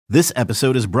This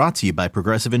episode is brought to you by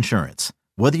Progressive Insurance.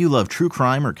 Whether you love true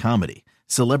crime or comedy,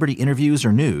 celebrity interviews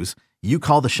or news, you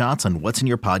call the shots on what's in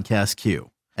your podcast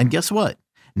queue. And guess what?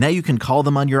 Now you can call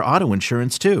them on your auto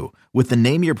insurance too with the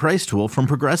Name Your Price tool from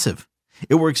Progressive.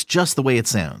 It works just the way it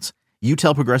sounds. You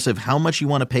tell Progressive how much you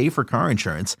want to pay for car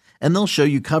insurance, and they'll show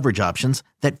you coverage options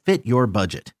that fit your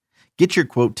budget. Get your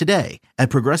quote today at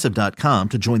Progressive.com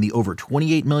to join the over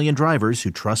 28 million drivers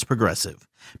who trust Progressive.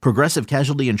 Progressive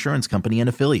Casualty Insurance Company and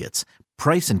Affiliates.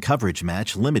 Price and coverage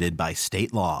match limited by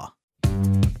state law.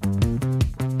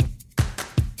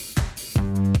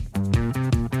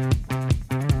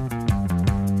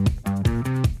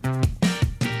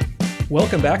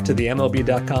 Welcome back to the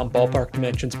MLB.com Ballpark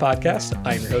Dimensions podcast.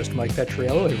 I'm your host, Mike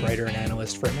Petriello, a writer and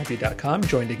analyst for MLB.com,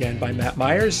 joined again by Matt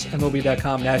Myers,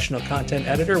 MLB.com national content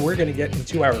editor. We're going to get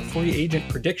into our free agent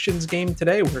predictions game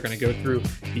today. We're going to go through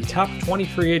the top 20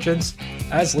 free agents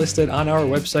as listed on our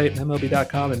website,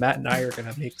 MLB.com, and Matt and I are going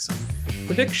to make some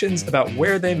predictions about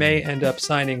where they may end up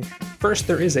signing. First,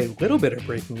 there is a little bit of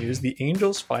breaking news. The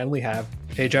Angels finally have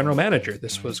a general manager.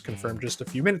 This was confirmed just a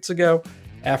few minutes ago.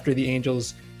 After the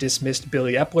Angels dismissed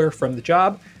Billy Epler from the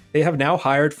job, they have now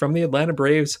hired from the Atlanta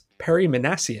Braves Perry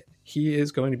Minasian. He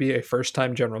is going to be a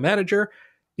first-time general manager.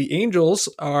 The Angels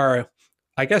are,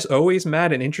 I guess, always,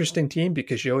 Matt, an interesting team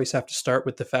because you always have to start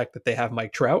with the fact that they have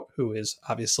Mike Trout, who is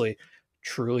obviously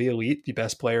truly elite, the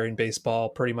best player in baseball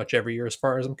pretty much every year as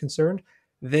far as I'm concerned.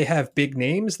 They have big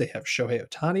names. They have Shohei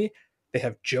Ohtani. They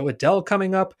have Joe Adell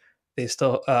coming up. They've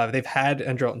had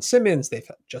Andrelton Simmons. They've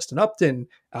had Justin Upton,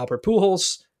 Albert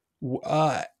Pujols.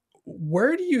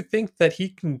 Where do you think that he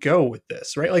can go with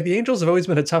this, right? Like the Angels have always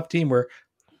been a tough team where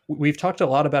we've talked a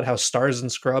lot about how stars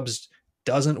and scrubs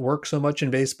doesn't work so much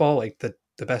in baseball. Like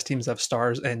the best teams have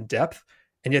stars and depth,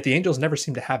 and yet the Angels never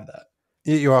seem to have that.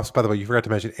 You also, by the way, you forgot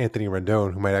to mention Anthony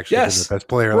Rendon, who might actually have been the best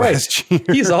player last year.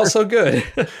 He's also good.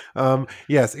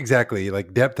 Yes, exactly.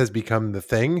 Like depth has become the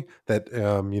thing that,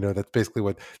 that's basically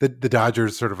what the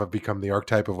Dodgers sort of have become the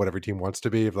archetype of what every team wants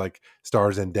to be, of like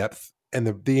stars and depth. And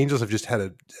the Angels have just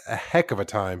had a heck of a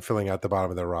time filling out the bottom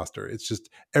of their roster. It's just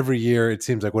every year, it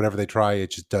seems like whatever they try,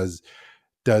 it just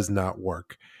does not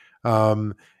work.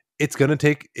 It is going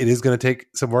to take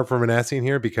some work for Minasian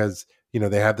here because,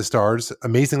 they have the stars.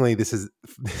 Amazingly, this is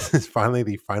finally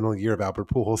the final year of Albert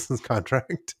Pujols'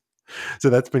 contract. So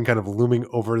that's been kind of looming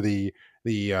over the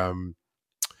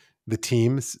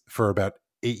teams for about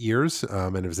 8 years.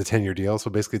 And it was a 10-year deal. So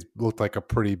basically it looked like a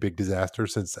pretty big disaster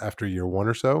since after year one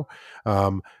or so.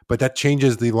 But that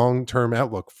changes the long-term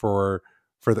outlook for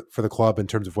the club in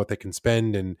terms of what they can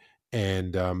spend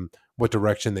and what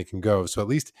direction they can go. So at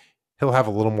least he'll have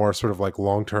a little more sort of like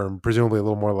long-term, presumably a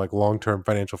little more like long-term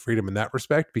financial freedom in that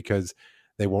respect, because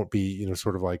they won't be,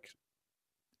 sort of like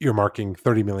earmarking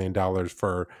 $30 million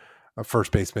for a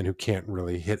first baseman who can't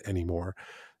really hit anymore.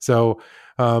 So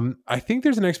I think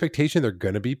there's an expectation they're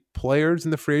going to be players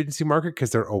in the free agency market because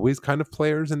they're always kind of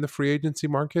players in the free agency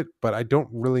market, but I don't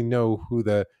really know who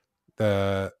the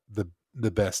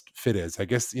best fit is. I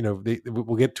guess,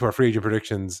 we'll get to our free agent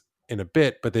predictions in a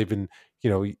bit, but they've been,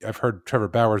 I've heard Trevor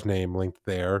Bauer's name linked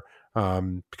there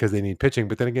because they need pitching,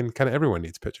 but then again, kind of everyone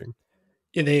needs pitching.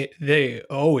 Yeah, they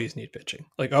always need pitching.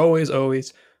 Like always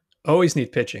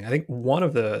need pitching. I think one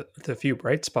of the few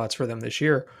bright spots for them this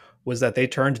year was that they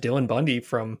turned Dylan Bundy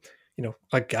from,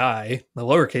 a guy, a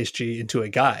lowercase g, into a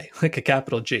guy, like a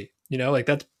capital G. Like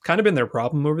that's kind of been their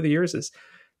problem over the years is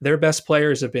their best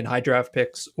players have been high draft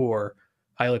picks or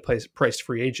highly priced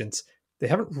free agents. They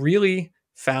haven't really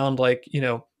found like,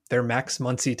 their Max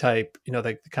Muncy type,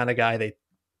 the kind of guy they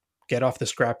get off the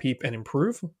scrap heap and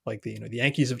improve. Like the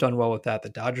Yankees have done well with that. The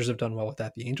Dodgers have done well with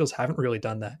that. The Angels haven't really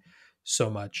done that so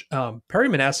much. Perry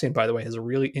Minasian, by the way, has a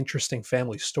really interesting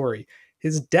family story.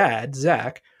 His dad,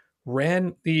 Zach,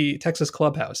 ran the Texas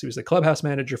clubhouse. He was the clubhouse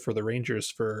manager for the Rangers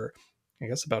for, I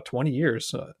guess, about 20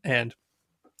 years. And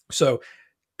so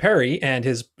Perry and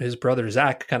his brother,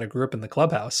 Zach, kind of grew up in the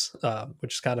clubhouse,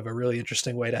 which is kind of a really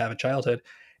interesting way to have a childhood.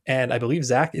 And I believe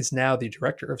Zach is now the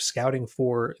director of scouting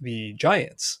for the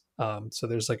Giants. So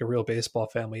there's like a real baseball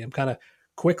family. I'm kind of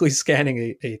quickly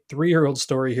scanning a 3-year-old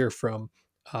story here from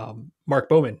Mark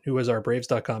Bowman, who was our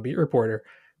Braves.com beat reporter,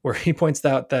 where he points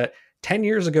out that 10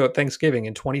 years ago at Thanksgiving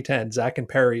in 2010, Zach and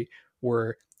Perry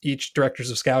were each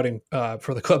directors of scouting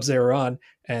for the clubs they were on,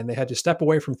 and they had to step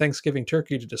away from Thanksgiving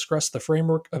turkey to discuss the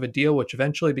framework of a deal which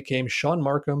eventually became Sean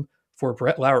Markham for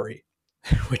Brett Lowry,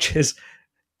 which is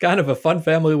kind of a fun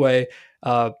family way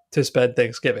to spend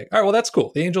Thanksgiving. All right, well, that's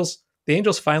cool. The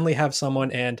Angels finally have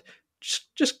someone, and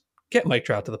just get Mike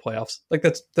Trout to the playoffs. Like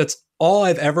that's all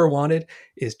I've ever wanted,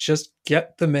 is just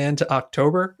get the man to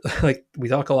October. Like we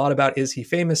talk a lot about, is he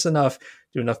famous enough?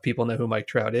 Do enough people know who Mike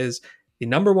Trout is? The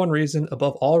number one reason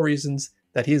above all reasons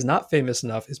that he is not famous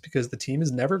enough is because the team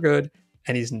is never good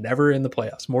and he's never in the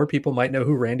playoffs. More people might know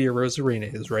who Randy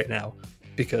Arozarena is right now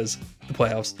because the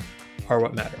playoffs are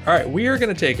what matter. All right, we are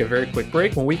going to take a very quick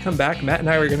break. When we come back, Matt and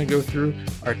I are going to go through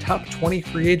our top 20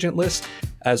 free agent list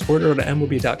as ordered at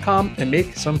MLB.com and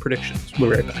make some predictions. We'll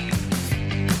be right back.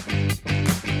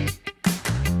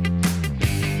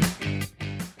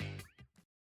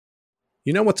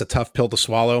 You know what's a tough pill to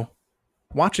swallow?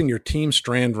 Watching your team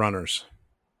strand runners.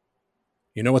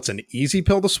 You know what's an easy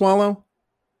pill to swallow?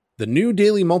 The new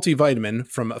daily multivitamin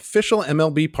from official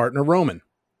MLB partner Roman.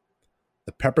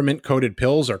 The peppermint-coated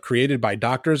pills are created by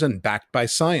doctors and backed by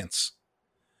science.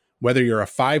 Whether you're a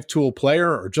 5-tool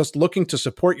player or just looking to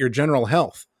support your general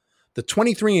health, the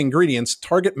 23 ingredients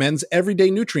target men's everyday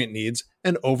nutrient needs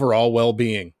and overall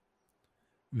well-being.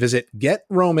 Visit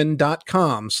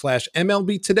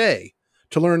GetRoman.com/MLB today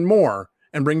to learn more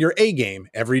and bring your A game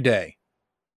every day.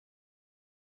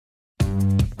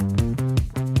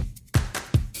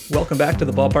 Welcome back to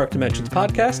the Ballpark Dimensions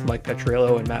podcast. Mike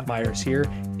Petriello and Matt Myers here.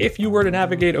 If you were to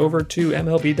navigate over to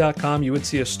MLB.com, you would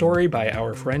see a story by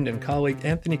our friend and colleague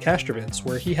Anthony Castrovince,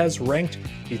 where he has ranked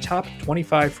the top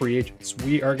 25 free agents.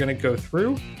 We are going to go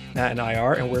through, Matt and I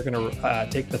are, and we're going to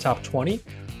take the top 20,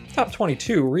 top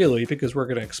 22 really, because we're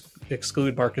going to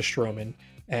exclude Marcus Stroman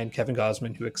and Kevin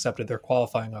Gausman, who accepted their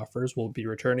qualifying offers, will be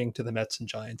returning to the Mets and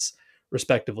Giants,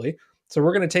 respectively. So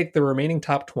we're going to take the remaining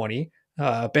top 20,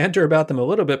 banter about them a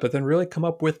little bit, but then really come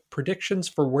up with predictions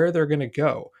for where they're going to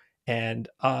go. And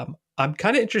I'm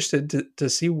kind of interested to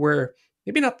see where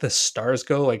maybe not the stars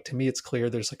go. Like, to me, it's clear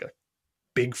there's like a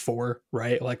big four,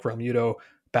 right? Like Realmuto,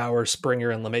 Bauer,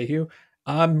 Springer, and LeMahieu.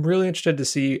 I'm really interested to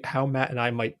see how Matt and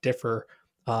I might differ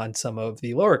on some of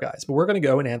the lower guys, but we're going to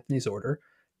go in Anthony's order.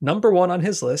 Number one on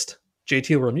his list,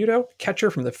 JT Realmuto, catcher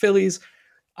from the Phillies.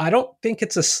 I don't think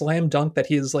it's a slam dunk that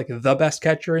he is like the best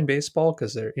catcher in baseball,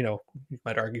 because there, you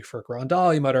might argue for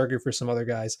Grandal, you might argue for some other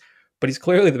guys, but he's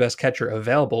clearly the best catcher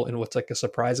available in what's like a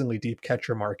surprisingly deep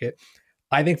catcher market.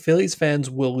 I think Phillies fans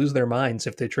will lose their minds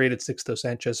if they traded Sixto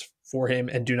Sanchez for him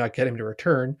and do not get him to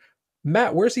return.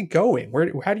 Matt, where's he going?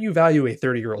 How do you value a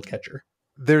 30-year-old catcher?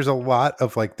 There's a lot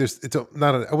of I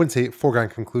wouldn't say foregone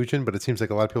conclusion, but it seems like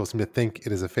a lot of people seem to think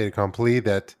it is a fait accompli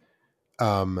that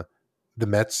the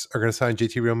Mets are going to sign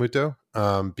JT Realmuto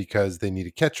because they need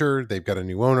a catcher. They've got a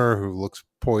new owner who looks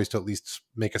poised to at least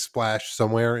make a splash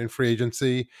somewhere in free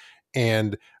agency.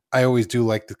 And I always do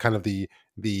like the kind of the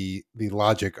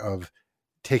logic of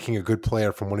taking a good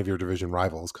player from one of your division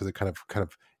rivals, because it kind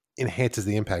of enhances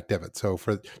the impact of it. So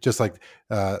for just like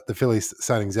the Phillies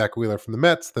signing Zach Wheeler from the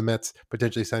Mets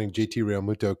potentially signing JT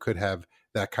Realmuto could have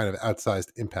that kind of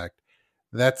outsized impact.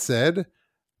 That said,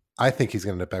 I think he's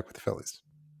going to end up back with the Phillies.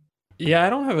 Yeah, I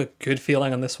don't have a good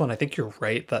feeling on this one. I think you're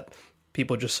right that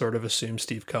people just sort of assume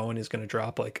Steve Cohen is going to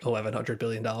drop like $1,100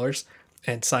 billion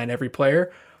and sign every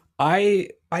player. I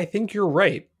think you're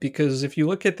right, because if you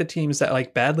look at the teams that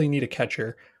like badly need a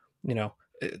catcher,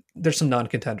 there's some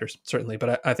non-contenders certainly,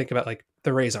 but I think about like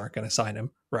the Rays aren't going to sign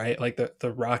him, right? Like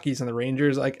the Rockies and the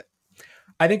Rangers. Like,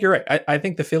 I think you're right. I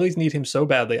think the Phillies need him so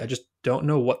badly. I just don't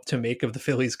know what to make of the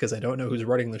Phillies because I don't know who's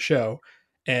running the show.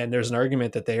 And there's an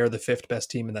argument that they are the fifth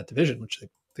best team in that division, which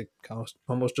they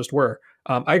almost just were.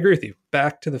 I agree with you.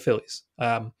 Back to the Phillies.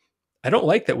 I don't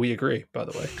like that we agree, by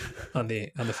the way, on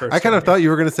the first. I kind of thought you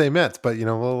were going to say Mets, but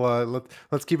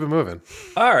let's keep it moving.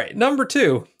 All right, number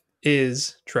two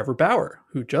is Trevor Bauer,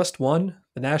 who just won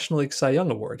the National League Cy Young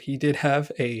Award. He did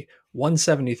have a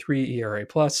 1.73 ERA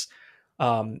plus.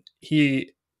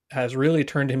 He has really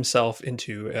turned himself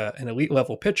into an elite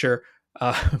level pitcher.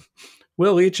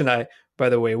 Will Leitch and I, by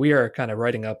the way, we are kind of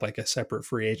writing up like a separate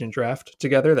free agent draft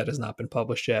together that has not been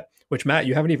published yet, which, Matt,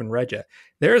 you haven't even read yet.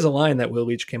 There is a line that Will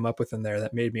Leitch came up with in there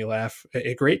that made me laugh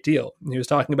a great deal. He was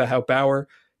talking about how Bauer,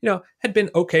 had been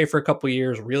okay for a couple of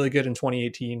years, really good in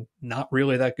 2018, not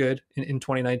really that good in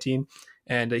 2019.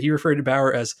 And he referred to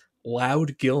Bauer as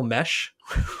loud Gil Mesh,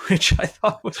 which I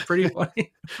thought was pretty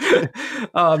funny.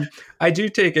 I do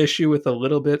take issue with a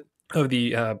little bit of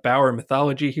the Bauer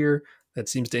mythology here. That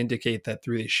seems to indicate that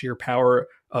through the sheer power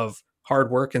of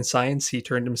hard work and science, he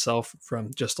turned himself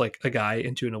from just like a guy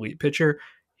into an elite pitcher.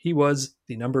 He was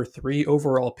the number 3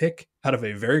 overall pick out of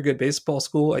a very good baseball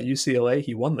school at UCLA.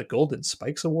 He won the Golden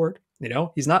Spikes Award.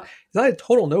 He's not a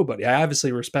total nobody. I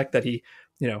obviously respect that he,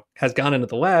 has gone into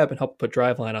the lab and helped put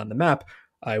Driveline on the map.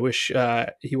 I wish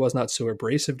he was not so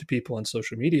abrasive to people on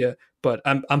social media, but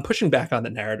I'm pushing back on the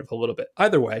narrative a little bit.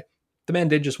 Either way, the man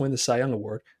did just win the Cy Young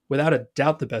Award, without a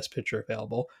doubt the best pitcher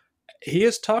available. He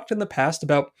has talked in the past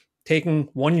about taking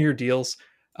 1-year deals.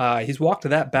 He's walked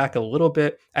that back a little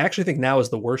bit. I actually think now is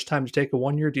the worst time to take a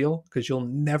 1-year deal because you'll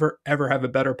never, ever have a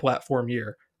better platform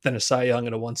year than a Cy Young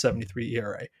and a 1.73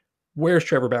 ERA. Where's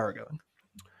Trevor Bauer going?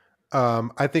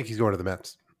 I think he's going to the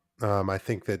Mets. I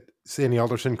think that Sandy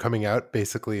Alderson coming out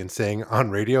basically and saying on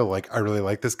radio, like, I really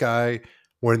like this guy.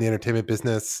 We're in the entertainment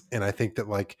business. And I think that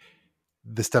like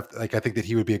the stuff, like, I think that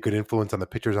he would be a good influence on the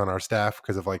pitchers on our staff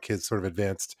because of like his sort of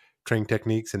advanced training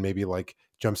techniques and maybe like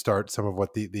jumpstart some of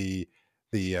what the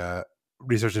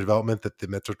research and development that the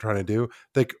Mets are trying to do.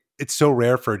 Like, it's so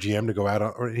rare for a GM to go out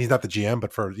on, or he's not the GM,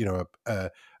 but for,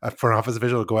 a front office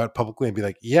official to go out publicly and be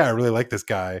like, yeah, I really like this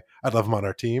guy. I'd love him on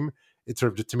our team. It's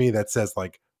sort of just, to me, that says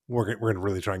like, we're going to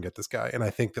really try and get this guy. And I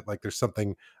think that like, there's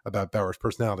something about Bauer's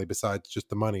personality besides just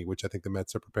the money, which I think the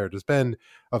Mets are prepared to spend,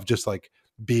 of just like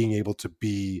being able to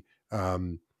be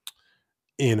in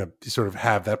a sort of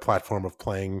have that platform of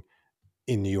playing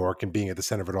in New York and being at the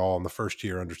center of it all in the first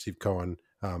year under Steve Cohen.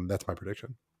 That's my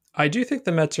prediction. I do think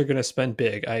the Mets are going to spend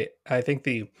big. I think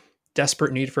the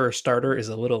desperate need for a starter is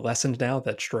a little lessened now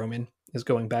that Stroman is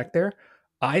going back there.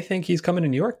 I think he's coming to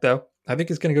New York, though. I think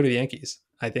he's going to go to the Yankees.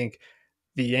 I think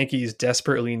the Yankees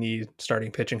desperately need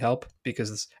starting pitching help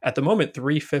because at the moment,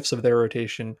 3/5 of their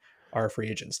rotation are free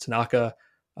agents. Tanaka,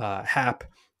 Happ,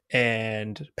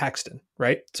 and Paxton,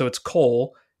 right? So it's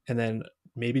Cole, and then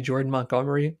maybe Jordan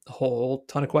Montgomery, a whole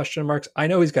ton of question marks. I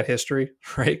know he's got history,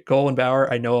 right? Cole and Bauer,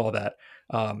 I know all that.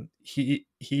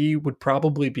 He would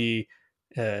probably be,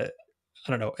 I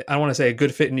don't know, I don't want to say a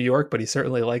good fit in New York, but he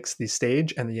certainly likes the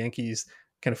stage and the Yankees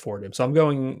can afford him. So I'm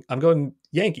going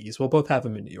Yankees. We'll both have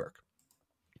him in New York.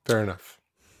 Fair enough.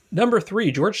 Number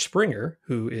 3, George Springer,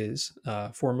 who is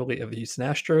formerly of the Houston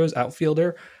Astros,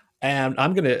 outfielder. And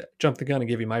I'm going to jump the gun and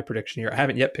give you my prediction here. I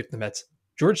haven't yet picked the Mets.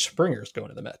 George Springer is going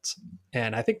to the Mets.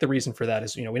 And I think the reason for that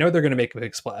is, we know they're going to make a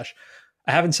big splash.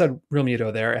 I haven't said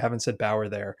Realmuto there. I haven't said Bauer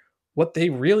there. What they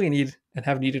really need and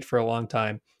have needed for a long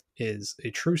time is a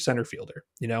true center fielder.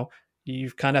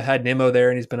 You've kind of had Nimmo there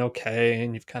and he's been okay.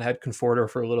 And you've kind of had Conforto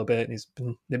for a little bit and he's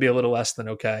been maybe a little less than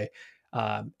okay.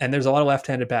 And there's a lot of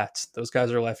left-handed bats. Those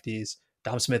guys are lefties.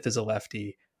 Dom Smith is a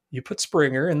lefty. You put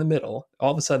Springer in the middle,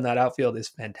 all of a sudden that outfield is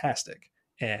fantastic.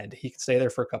 And he can stay there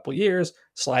for a couple of years,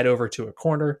 slide over to a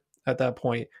corner at that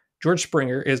point. George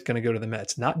Springer is going to go to the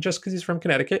Mets, not just because he's from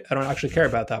Connecticut. I don't actually care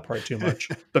about that part too much,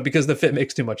 but because the fit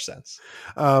makes too much sense.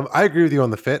 I agree with you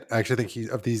on the fit. I actually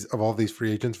think of all these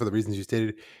free agents, for the reasons you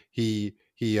stated, he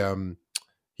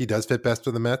does fit best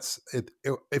with the Mets.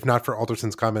 If not for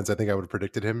Alderson's comments, I think I would have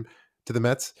predicted him to the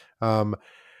Mets.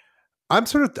 I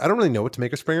don't really know what to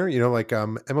make of Springer.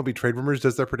 MLB Trade Rumors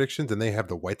does their predictions and they have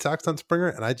the White Sox on Springer,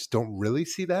 and I just don't really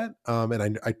see that.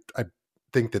 And I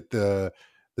think that the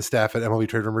staff at MLB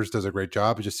Trade Rumors does a great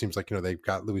job. It just seems like, they've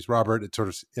got Luis Robert. It's sort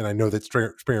of, and I know that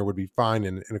Springer would be fine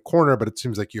in a corner, but it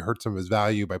seems like you hurt some of his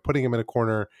value by putting him in a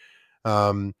corner.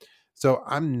 So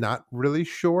I'm not really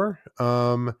sure.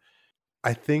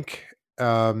 I think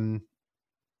I'm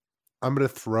going to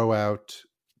throw out,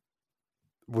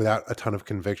 without a ton of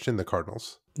conviction, the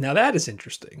Cardinals. Now that is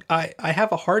interesting. I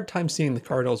have a hard time seeing the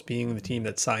Cardinals being the team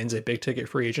that signs a big ticket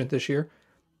free agent this year,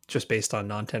 just based on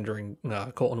non-tendering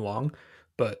Colton Wong.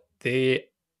 But they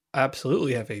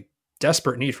absolutely have a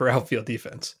desperate need for outfield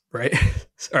defense, right?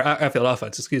 Or outfield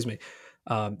offense, excuse me.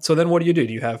 So then what do?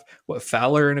 You have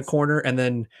Fowler in a corner and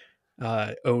then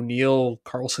O'Neill,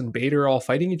 Carlson, Bader all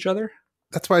fighting each other?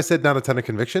 That's why I said not a ton of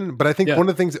conviction, but I think one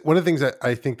of the things that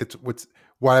I think that's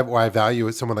why I value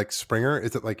is someone like Springer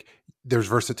is that like there's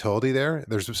versatility there.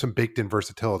 There's some baked in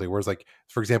versatility. Whereas like,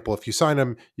 for example, if you sign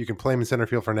him, you can play him in center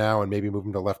field for now and maybe move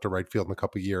him to left or right field in a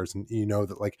couple of years. And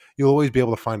that like you'll always be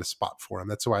able to find a spot for him.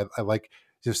 That's why I like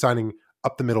signing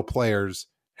up the middle players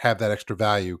have that extra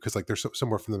value because like there's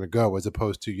somewhere for them to go as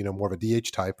opposed to, more of a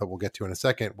DH type that we'll get to in a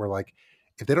second where like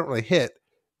if they don't really hit,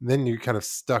 then you're kind of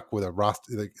stuck with a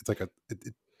roster. It's like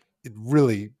it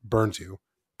really burns you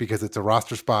because it's a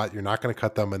roster spot. You're not going to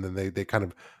cut them. And then they kind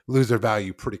of lose their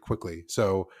value pretty quickly.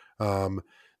 So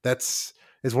it's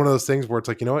one of those things where it's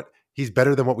like, you know what, he's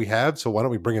better than what we have. So why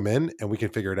don't we bring him in and we can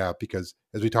figure it out? Because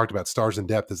as we talked about, stars and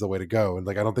depth is the way to go. And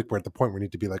like, I don't think we're at the point where we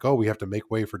need to be like, oh, we have to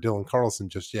make way for Dylan Carlson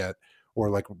just yet.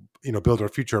 Or like, build our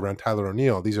future around Tyler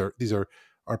O'Neill. These are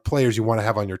players you want to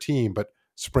have on your team, but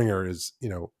Springer is,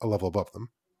 a level above them.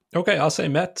 Okay, I'll say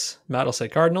Mets. Matt will say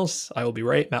Cardinals. I will be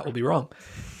right. Matt will be wrong.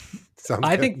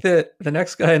 I think that the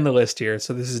next guy in the list here,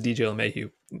 so this is DJ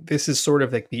LeMahieu. This is sort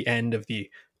of like the end of the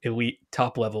elite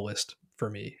top level list for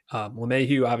me.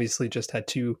 LeMahieu obviously just had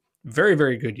 2 very,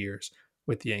 very good years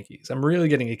with the Yankees. I'm really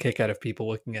getting a kick out of people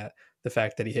looking at the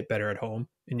fact that he hit better at home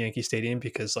in Yankee Stadium,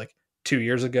 because like 2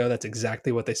 years ago, that's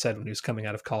exactly what they said when he was coming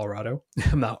out of Colorado.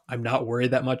 I'm not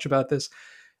worried that much about this.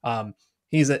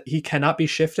 He cannot be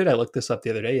shifted. I looked this up the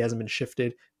other day. He hasn't been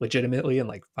shifted legitimately in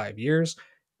like 5 years.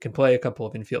 Can play a couple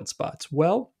of infield spots.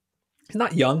 Well, he's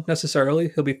not young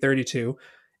necessarily. He'll be 32.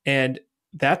 And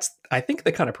that's, I think,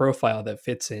 the kind of profile that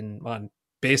fits in on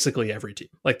basically every team.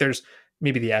 Like there's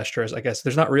maybe the Astros, I guess.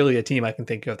 There's not really a team I can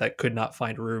think of that could not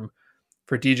find room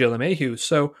for DJ LeMahieu.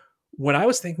 So when I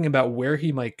was thinking about where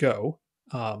he might go,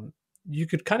 you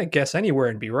could kind of guess anywhere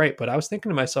and be right. But I was thinking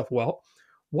to myself, well,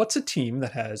 what's a team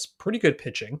that has pretty good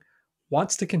pitching,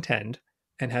 wants to contend,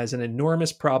 and has an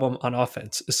enormous problem on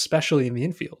offense, especially in the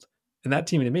infield? And that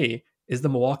team to me is the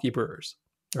Milwaukee Brewers,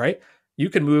 right? You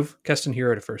can move Keston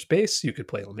Hiura to first base. You could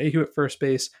play LeMahieu at first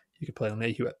base. You could play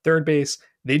LeMahieu at third base.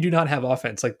 They do not have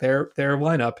offense. Like their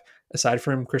lineup, aside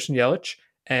from Christian Yelich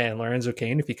and Lorenzo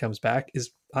Cain, if he comes back,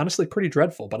 is honestly pretty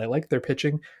dreadful, but I like their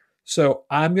pitching. So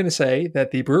I'm going to say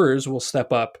that the Brewers will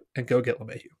step up and go get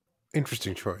LeMahieu.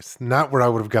 Interesting choice. Not where I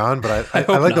would have gone, but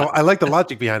I like the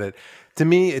logic behind it. To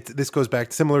me, this goes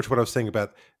back similar to what I was saying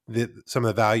about some of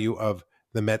the value of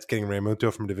the Mets getting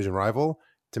Realmuto from a division rival.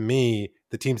 To me,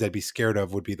 the teams I'd be scared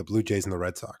of would be the Blue Jays and the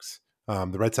Red Sox.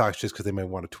 The Red Sox just because they might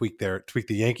want to tweak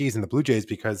the Yankees, and the Blue Jays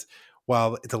because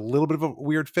while it's a little bit of a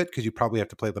weird fit because you probably have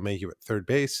to play LeMahieu at third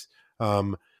base. I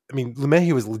mean,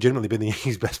 LeMahieu has legitimately been the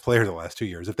Yankees' best player the last 2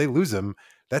 years. If they lose him,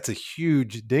 that's a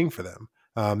huge ding for them.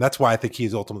 That's why I think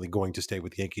he's ultimately going to stay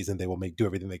with the Yankees, and they will do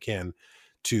everything they can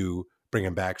to bring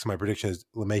him back. So my prediction is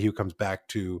LeMahieu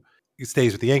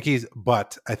stays with the Yankees,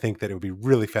 but I think that it would be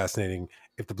really fascinating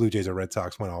if the Blue Jays or Red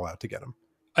Sox went all out to get him.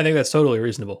 I think that's totally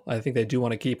reasonable. I think they do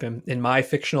want to keep him. In my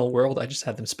fictional world, I just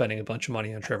had them spending a bunch of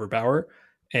money on Trevor Bauer,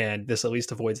 and this at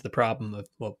least avoids the problem of,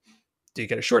 well, do you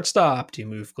get a shortstop? Do you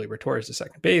move Gleyber Torres to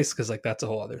second base? Because like that's a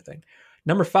whole other thing.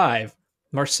 Number 5,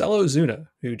 Marcell Ozuna,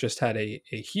 who just had a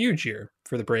huge year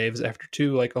for the Braves after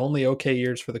 2 like only okay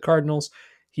years for the Cardinals.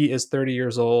 He is 30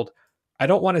 years old. I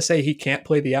don't want to say he can't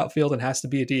play the outfield and has to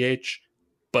be a DH,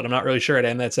 but I'm not really sure I'd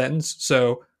end that sentence.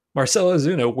 So Marcell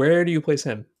Ozuna, where do you place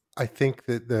him? I think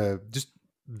that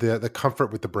the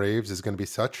comfort with the Braves is going to be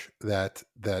such that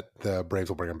the Braves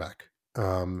will bring him back.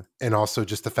 And also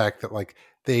just the fact that like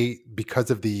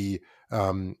because of the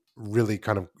really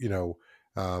kind of,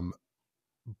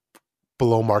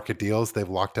 below market deals they've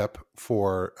locked up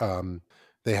for,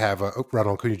 they have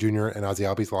Ronald Acuna Jr. and Ozzie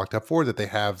Albies locked up for, that they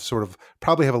have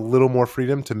probably have a little more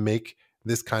freedom to make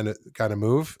this kind of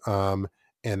move. And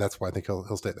that's why I think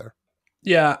he'll stay there.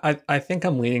 Yeah, I think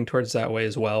I'm leaning towards that way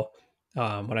as well.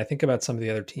 When I think about some of the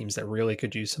other teams that really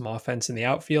could use some offense in the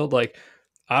outfield, like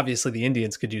obviously the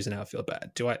Indians could use an outfield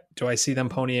bat. Do I see them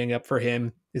ponying up for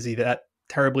him? Is he that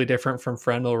terribly different from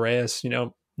Franmil Reyes?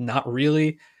 Not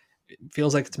really. It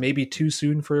feels like it's maybe too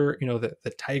soon for,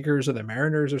 the Tigers or the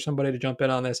Mariners or somebody to jump in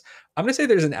on this. I'm going to say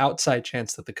there's an outside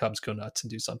chance that the Cubs go nuts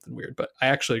and do something weird, but I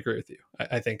actually agree with you.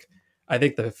 I think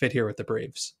the fit here with the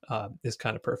Braves is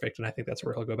kind of perfect, and I think that's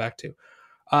where he'll go back to.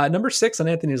 Number 6 on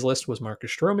Anthony's list was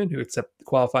Marcus Stroman, who accepted the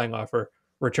qualifying offer,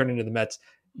 returning to the Mets.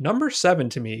 Number 7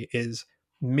 to me is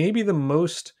maybe the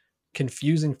most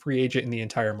confusing free agent in the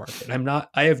entire market.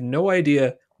 I have no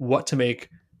idea what to make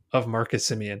of Marcus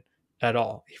Semien at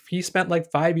all. If he spent like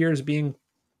 5 years being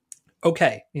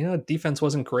okay, defense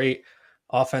wasn't great,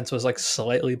 offense was like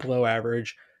slightly below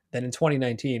average. Then in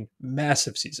 2019,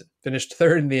 massive season, finished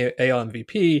 3rd in the AL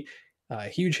MVP,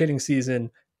 huge hitting season,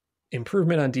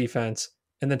 improvement on defense.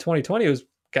 And then 2020 was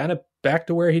kind of back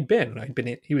to where he'd been.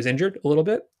 He was injured a little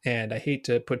bit, and I hate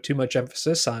to put too much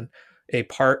emphasis on a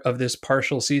part of this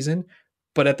partial season,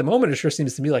 but at the moment, it sure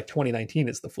seems to me like 2019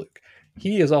 is the fluke.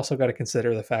 He has also got to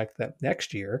consider the fact that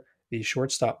next year, the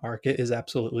shortstop market is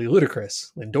absolutely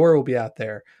ludicrous. Lindor will be out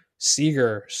there.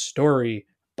 Seager, Story,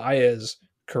 Baez,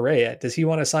 Correa. Does he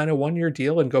want to sign a 1-year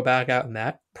deal and go back out in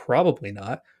that? Probably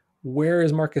not. Where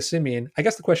is Marcus Semien? I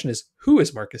guess the question is, who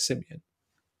is Marcus Semien?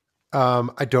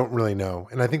 I don't really know.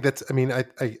 And I think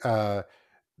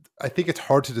I think it's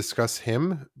hard to discuss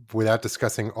him without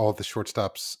discussing all the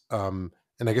shortstops. And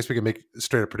I guess we can make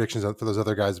straight up predictions for those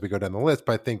other guys as we go down the list.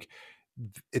 But I think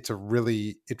it's a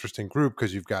really interesting group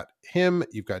because you've got him,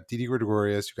 you've got Didi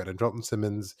Gregorius, you've got Andrelton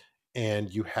Simmons, and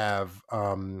you have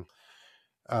the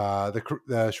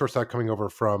shortstop coming over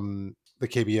from the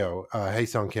KBO,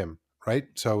 Hae-Sung Kim, right?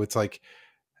 So it's like,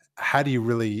 how do you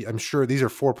really? I'm sure these are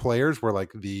 4 players where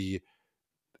like the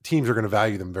teams are going to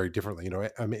value them very differently.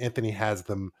 Anthony has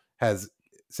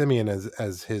Semien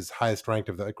as his highest ranked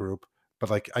of that group, but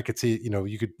like I could see,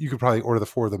 you could probably order the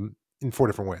 4 of them in 4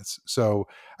 different ways. So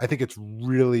I think it's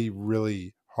really,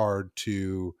 really hard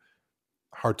to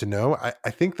know.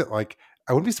 I think that like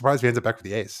I wouldn't be surprised if he ends up back with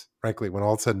the A's, frankly, when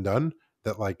all is said and done.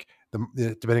 That like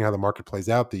depending how the market plays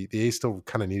out, the A's still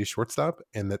kind of need a shortstop,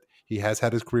 and that he has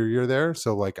had his career year there.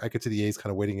 So like I could see the A's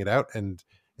kind of waiting it out, and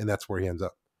that's where he ends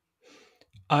up.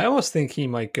 I almost think he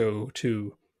might go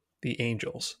to the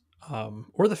Angels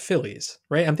or the Phillies,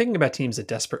 right? I'm thinking about teams that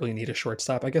desperately need a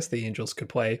shortstop. I guess the Angels could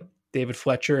play David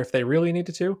Fletcher if they really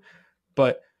needed to.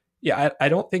 But yeah, I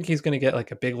don't think he's going to get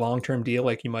like a big long-term deal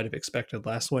like you might have expected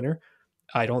last winter.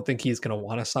 I don't think he's going to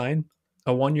want to sign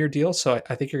a 1-year deal. So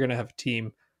I think you're going to have a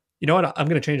team. You know what? I'm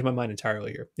going to change my mind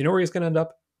entirely here. You know where he's going to end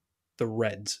up? The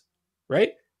Reds,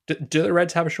 right? Do the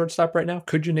Reds have a shortstop right now?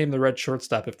 Could you name the Reds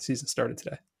shortstop if the season started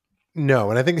today? No,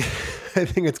 and I think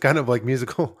it's kind of like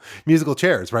musical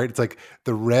chairs, right? It's like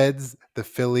the Reds, the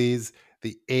Phillies,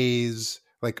 the A's,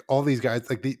 like all these guys,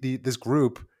 like this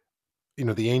group, you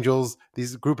know, the Angels.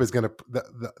 This group is going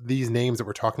to these names that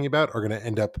we're talking about are going to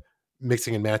end up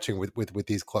mixing and matching with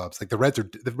these clubs. Like the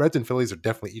Reds and Phillies are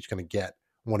definitely each going to get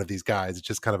one of these guys. It's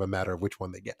just kind of a matter of which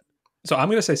one they get. So I'm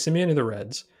going to say Semien to the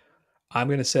Reds. I'm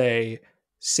going to say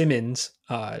Simmons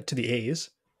to the A's,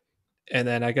 and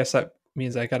then I guess that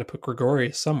means I got to put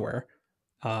Gregorius somewhere.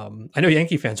 I know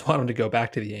Yankee fans want him to go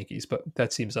back to the Yankees, but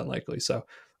that seems unlikely. So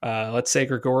let's say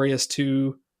Gregorius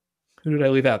to, who did I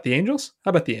leave out? The Angels? How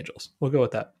about the Angels? We'll go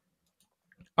with that.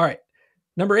 All right.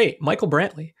 Number 8, Michael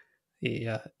Brantley,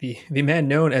 the man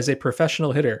known as a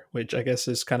professional hitter, which I guess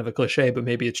is kind of a cliche, but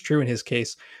maybe it's true in his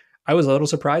case. I was a little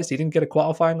surprised he didn't get a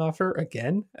qualifying offer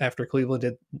again after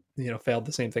Cleveland failed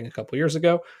the same thing a couple years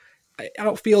ago.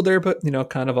 Outfielder, but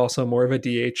kind of also more of a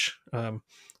DH.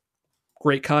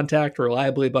 Great contact,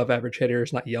 reliably above average hitter.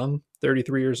 Is not young,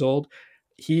 33 years old.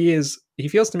 He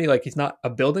feels to me like he's not a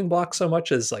building block so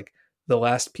much as like the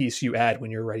last piece you add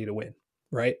when you're ready to win,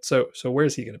 right? So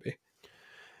where's he going to be?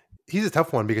 He's a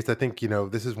tough one because I think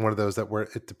this is one of those that where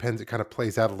it depends. It kind of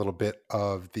plays out a little bit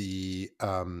of the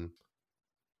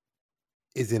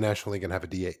is the National League going to have a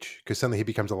DH? Because suddenly he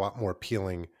becomes a lot more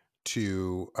appealing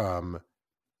to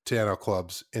NL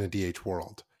clubs in a DH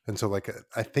world. And so like,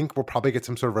 I think we'll probably get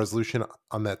some sort of resolution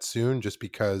on that soon, just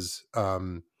because we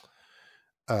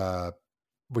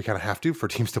kind of have to for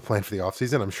teams to plan for the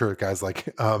offseason. I'm sure guys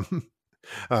like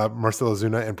Marcell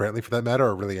Ozuna and Brantley, for that matter,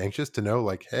 are really anxious to know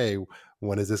like, hey,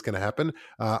 when is this going to happen?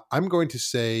 I'm going to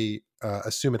say,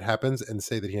 assume it happens and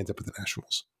say that he ends up with the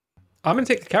Nationals. I'm going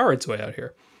to take the coward's way out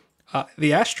here.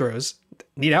 The Astros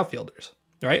need outfielders,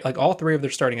 right? Like all 3 of their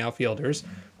starting outfielders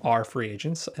are free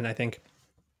agents. And I think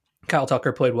Kyle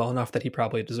Tucker played well enough that he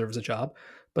probably deserves a job,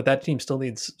 but that team still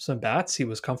needs some bats. He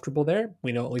was comfortable there.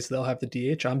 We know at least they'll have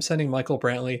the DH. I'm sending Michael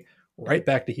Brantley right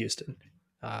back to Houston.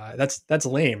 That's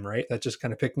lame, right? That's just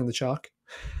kind of picking the chalk.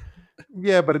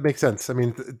 Yeah, but it makes sense. I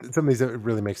mean, some of these, it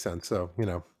really makes sense. So,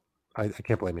 I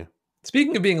can't blame you.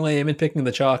 Speaking of being lame and picking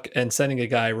the chalk and sending a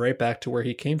guy right back to where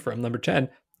he came from, number 10,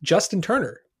 Justin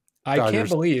Turner. I can't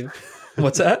believe.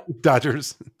 What's that?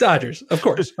 Dodgers, of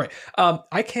course. Right.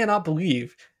 I cannot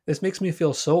believe, this makes me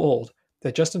feel so old,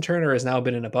 that Justin Turner has now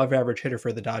been an above average hitter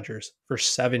for the Dodgers for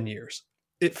 7 years.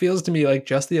 It feels to me like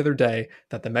just the other day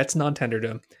that the Mets non-tendered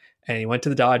him and he went to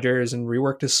the Dodgers and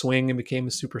reworked his swing and became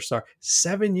a superstar.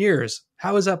 7 years.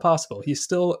 How is that possible? He's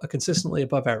still a consistently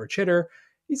above average hitter.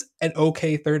 He's an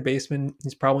okay third baseman.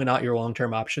 He's probably not your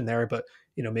long-term option there, but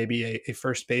maybe a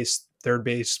first base, third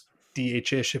base,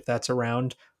 DH-ish, if that's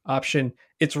around, option.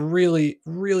 It's really,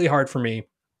 really hard for me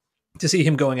to see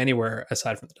him going anywhere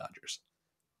aside from the Dodgers.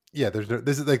 Yeah,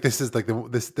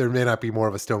 there may not be more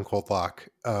of a stone cold lock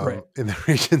right in the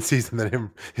free season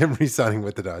than him re-signing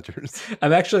with the Dodgers.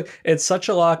 It's such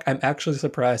a lock. I'm actually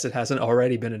surprised it hasn't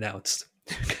already been announced,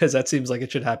 because that seems like it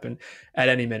should happen at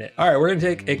any minute. All right, we're going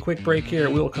to take a quick break here.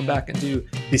 We will come back and do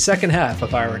the second half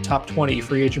of our top 20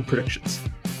 free agent predictions.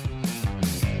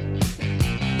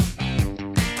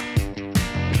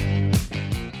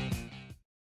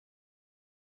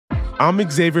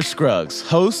 I'm Xavier Scruggs,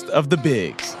 host of The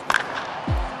Bigs.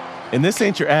 And this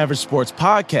ain't your average sports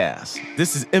podcast.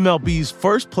 This is MLB's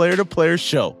first player-to-player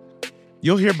show.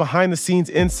 You'll hear behind-the-scenes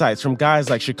insights from guys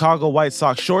like Chicago White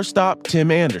Sox shortstop Tim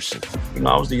Anderson.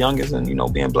 I was the youngest, and,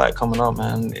 being black coming up,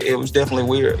 man, it was definitely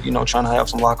weird, trying to have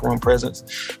some locker room presence.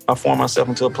 I formed myself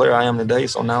into a player I am today,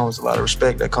 so now there's a lot of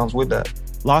respect that comes with that.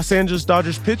 Los Angeles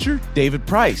Dodgers pitcher David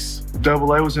Price.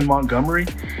 AA was in Montgomery.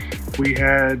 We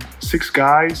had 6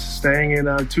 guys staying in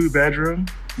a 2-bedroom.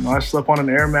 I slept on an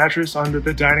air mattress under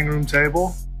the dining room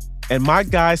table. And my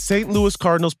guy, St. Louis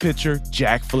Cardinals pitcher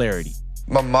Jack Flaherty.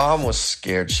 My mom was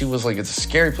scared. She was like, it's a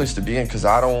scary place to be in because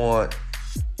I don't want,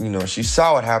 she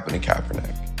saw what happened to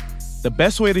Kaepernick. The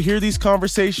best way to hear these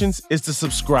conversations is to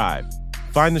subscribe.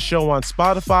 Find the show on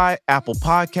Spotify, Apple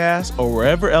Podcasts, or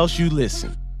wherever else you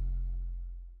listen.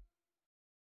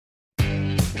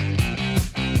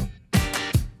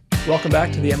 Welcome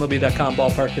back to the MLB.com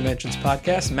Ballpark Dimensions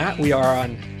podcast. Matt, we are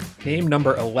on name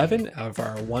number 11 of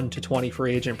our 1 to 20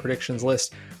 free agent predictions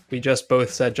list. We just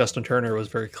both said Justin Turner was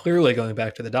very clearly going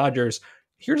back to the Dodgers.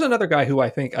 Here's another guy who I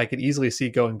think I could easily see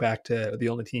going back to the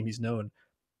only team he's known.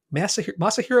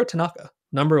 Masahiro Tanaka,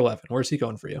 number 11. Where's he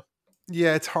going for you?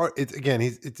 Yeah, it's hard.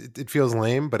 It feels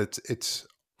lame, but it's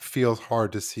feels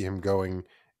hard to see him going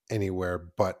anywhere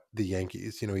but the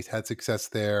Yankees. You know, he's had success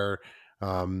there.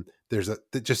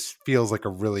 It just feels like a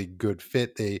really good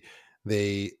fit. They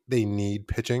need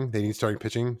pitching. They need starting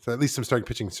pitching. So at least some starting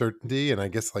pitching certainty. And I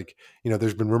guess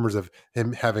there's been rumors of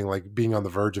him having being on the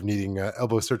verge of needing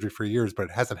elbow surgery for years, but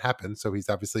it hasn't happened. So he's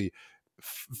obviously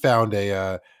found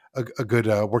a good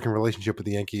working relationship with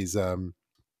the Yankees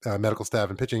medical staff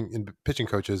and pitching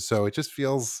coaches. So it just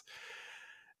feels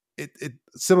it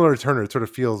similar to Turner. It sort of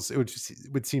feels it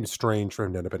would seem strange for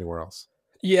him to end up anywhere else.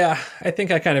 Yeah, I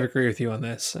think I kind of agree with you on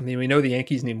this. I mean, we know the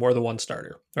Yankees need more than one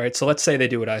starter, right? So let's say they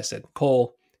do what I said.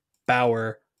 Cole,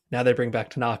 Bauer, now they bring back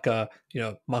Tanaka.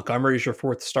 Montgomery's your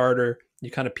fourth starter. You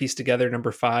kind of piece together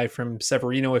number 5 from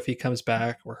Severino if he comes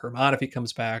back, or Herman if he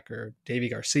comes back, or Davy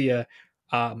Garcia.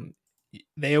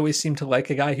 They always seem to like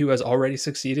a guy who has already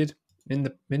succeeded in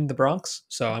the Bronx.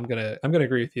 So I'm gonna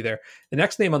agree with you there. The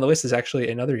next name on the list is actually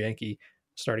another Yankee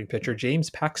starting pitcher, James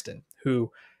Paxton,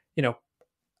 who,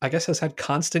 I guess has had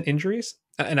constant injuries.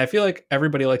 And I feel like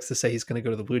everybody likes to say he's going to go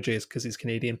to the Blue Jays because he's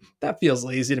Canadian. That feels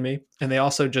lazy to me. And they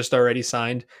also just already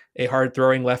signed a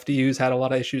hard-throwing lefty who's had a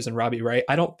lot of issues in Robbie Ray.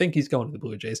 I don't think he's going to the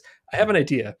Blue Jays. I have an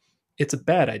idea. It's a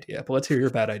bad idea, but let's hear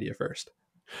your bad idea first.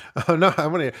 Oh, no, I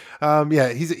want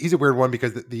to. He's a weird one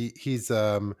because he's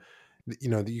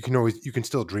you can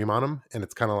still dream on him, and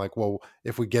it's kind of like, well,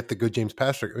 if we get the good James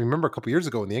Paxton. Remember a couple years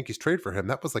ago when the Yankees traded for him,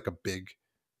 that was like a big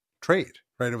trade,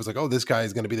 right? It was like, oh, this guy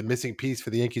is going to be the missing piece for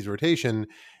the Yankees rotation,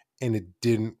 and it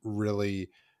didn't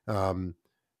really pan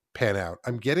out.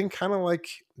 I'm getting kind of like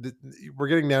we're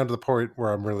getting down to the point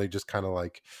where I'm really just kind of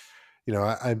like,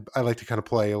 I like to kind of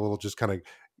play a little just kind of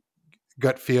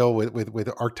gut feel with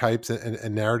archetypes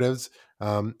and narratives.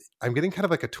 I'm getting kind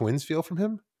of like a Twins feel from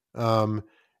him. It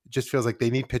just feels like they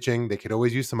need pitching. They could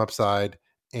always use some upside,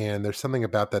 and there's something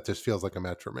about that just feels like a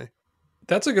match for me.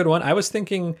 That's a good one. I was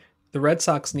thinking the Red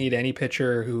Sox need any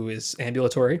pitcher who is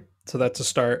ambulatory, so that's a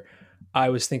start. I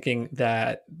was thinking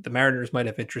that the Mariners might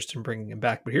have interest in bringing him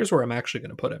back, but here's where I'm actually going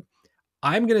to put him.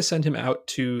 I'm going to send him out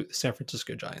to the San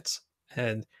Francisco Giants,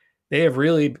 and they have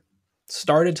really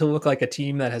started to look like a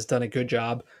team that has done a good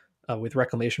job with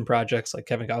reclamation projects. Like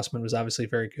Kevin Gausman was obviously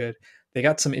very good. They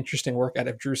got some interesting work out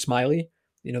of Drew Smyly.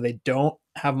 They don't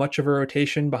have much of a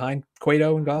rotation behind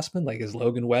Cueto and Gausman. Like, is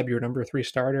Logan Webb your number 3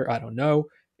 starter? I don't know.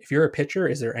 If you're a pitcher,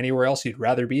 is there anywhere else you'd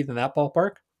rather be than that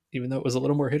ballpark? Even though it was a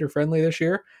little more hitter friendly this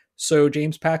year. So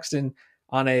James Paxton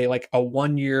on a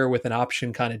 1 year with an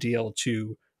option kind of deal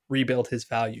to rebuild his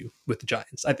value with the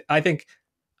Giants. I think,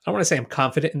 I don't want to say I'm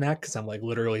confident in that because I'm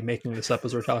literally making this up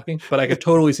as we're talking, but I could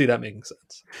totally see that making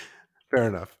sense. Fair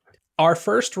enough. Our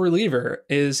first reliever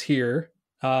is here,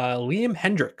 Liam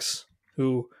Hendriks,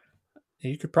 who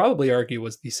you could probably argue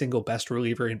was the single best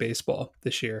reliever in baseball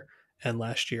this year and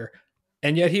last year.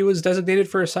 And yet he was designated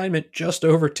for assignment just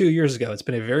over 2 years ago. It's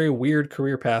been a very weird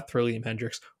career path for Liam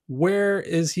Hendriks. Where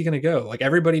is he going to go?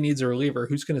 Everybody needs a reliever.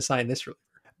 Who's going to sign this reliever?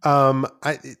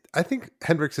 I think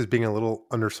Hendriks is being a little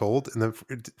undersold in the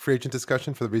free agent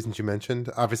discussion for the reasons you mentioned.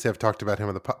 Obviously, I've talked about him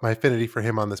on my affinity for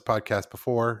him on this podcast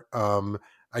before.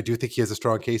 I do think he has a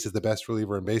strong case as the best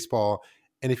reliever in baseball.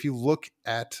 And if you look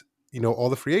at all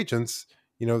the free agents,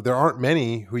 there aren't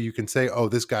many who you can say, oh,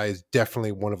 this guy is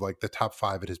definitely one of the top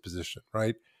 5 at his position,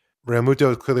 right? Realmuto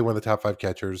is clearly one of the top 5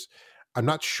 catchers. I'm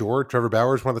not sure Trevor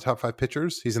Bauer is one of the top 5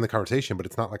 pitchers. He's in the conversation, but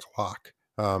it's not like a lock.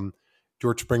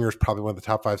 George Springer is probably one of the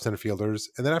top 5 center fielders.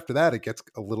 And then after that, it gets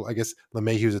a little, I guess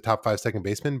LeMahieu is a top 5 second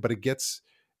baseman, but it gets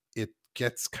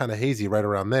kind of hazy right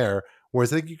around there.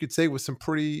 Whereas I think you could say with some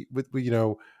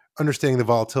understanding the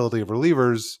volatility of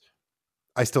relievers,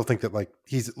 I still think that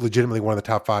he's legitimately one of the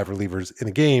top 5 relievers in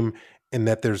a game, and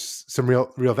that there's some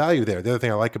real value there. The other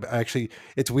thing I like about, actually,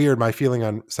 it's weird. My feeling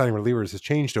on signing relievers has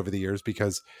changed over the years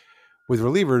because with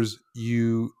relievers,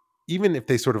 even if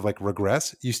they sort of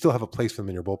regress, you still have a place for them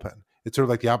in your bullpen. It's sort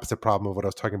of the opposite problem of what I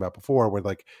was talking about before, where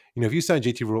if you sign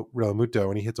JT Realmuto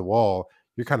and he hits a wall,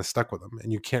 you're kind of stuck with him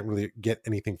and you can't really get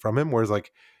anything from him. Whereas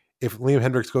if Liam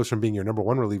Hendriks goes from being your number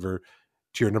 1 reliever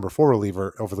to your number 4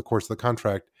 reliever over the course of the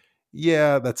contract,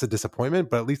 yeah, that's a disappointment,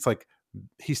 but at least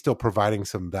he's still providing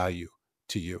some value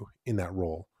to you in that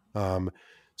role. I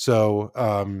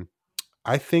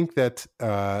think that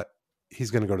he's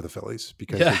going to go to the Phillies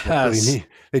because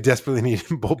they desperately need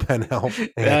bullpen help,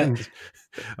 and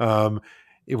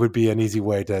it would be an easy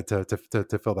way to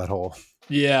fill that hole.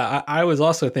 Yeah, I was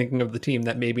also thinking of the team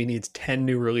that maybe needs 10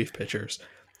 new relief pitchers.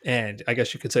 And I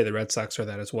guess you could say the Red Sox are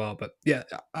that as well. But yeah,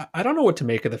 I don't know what to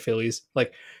make of the Phillies.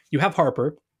 Like, you have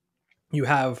Harper, you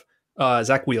have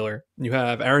Zach Wheeler, you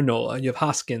have Aaron Nola, you have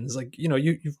Hoskins. Like,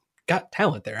 you've got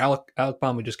talent there. Alec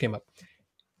Bohm just came up.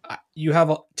 You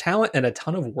have talent and a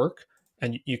ton of work,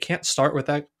 and you can't start with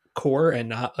that core and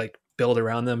not like build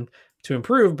around them to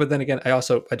improve. But then again, I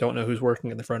don't know who's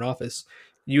working in the front office.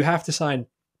 You have to sign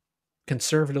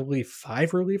conservatively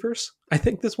 5 relievers, I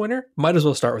think, this winter. Might as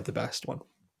well start with the best one.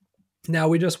 Now,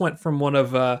 we just went from one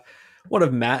of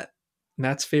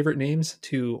Matt's favorite names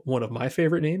to one of my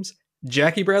favorite names,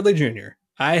 Jackie Bradley Jr.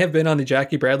 I have been on the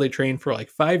Jackie Bradley train for like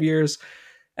 5 years,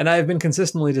 and I have been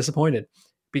consistently disappointed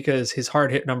because his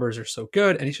hard hit numbers are so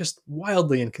good, and he's just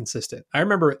wildly inconsistent. I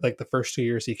remember like the first 2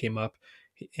 years he came up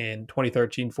in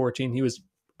 2013-14, he was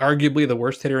arguably the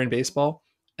worst hitter in baseball.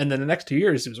 And then the next 2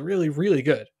 years, it was really, really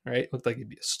good, right? Looked like he'd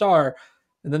be a star.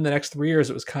 And then the next 3 years,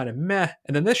 it was kind of meh.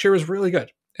 And then this year was really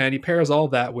good. And he pairs all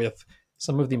that with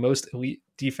some of the most elite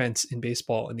defense in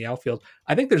baseball in the outfield.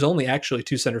 I think there's only actually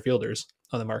 2 center fielders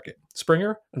on the market,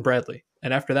 Springer and Bradley.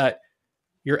 And after that,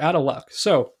 you're out of luck.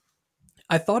 So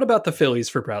I thought about the Phillies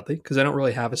for Bradley because I don't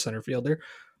really have a center fielder,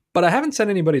 but I haven't sent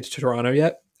anybody to Toronto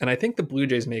yet. And I think the Blue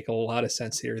Jays make a lot of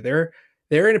sense here.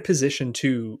 They're in a position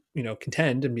to,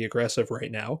 contend and be aggressive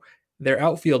right now. Their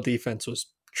outfield defense was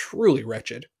truly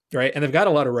wretched, right? And they've got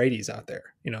a lot of righties out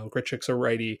there. Grichuk's a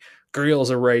righty,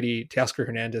 Gurriel's a righty, Teoscar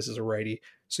Hernandez is a righty.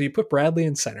 So you put Bradley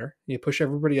in center, you push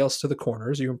everybody else to the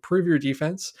corners, you improve your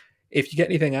defense. If you get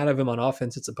anything out of him on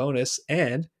offense, it's a bonus.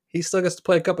 And he still gets to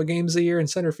play a couple games a year in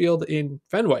center field in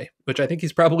Fenway, which I think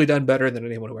he's probably done better than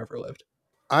anyone who ever lived.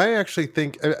 I actually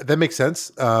think that makes sense.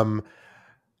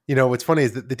 What's funny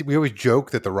is that we always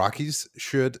joke that the Rockies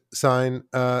should sign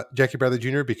Jackie Bradley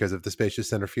Jr. because of the spacious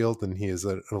center field, and he is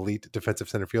an elite defensive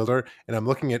center fielder. And I'm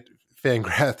looking at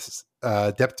Fangraph's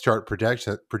depth chart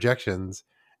projections,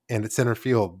 and at center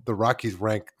field, the Rockies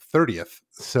rank 30th.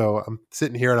 So I'm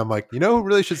sitting here and I'm like, who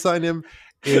really should sign him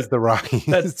is the Rockies.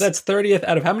 That's 30th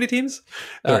out of how many teams?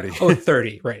 30.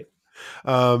 30, right.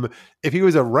 If he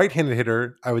was a right-handed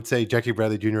hitter, I would say Jackie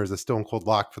Bradley Jr. is a stone cold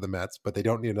lock for the Mets, but they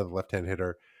don't need another left-handed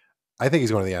hitter. I think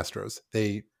he's going to the Astros.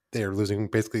 They are losing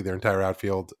basically their entire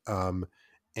outfield,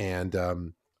 and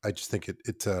I just think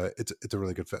it's a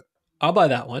really good fit. I'll buy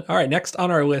that one. All right, next on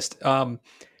our list, Taijuan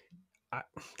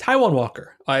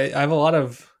Walker. I have a lot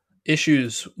of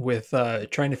issues with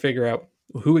trying to figure out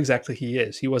who exactly he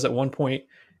is. He was at one point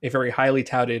a very highly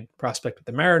touted prospect with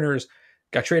the Mariners,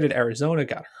 got traded to Arizona,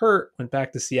 got hurt, went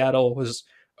back to Seattle, was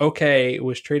okay,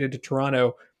 was traded to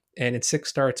Toronto, and in 6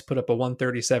 starts put up a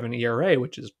 1.37 ERA,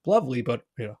 which is lovely, but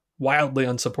wildly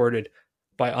unsupported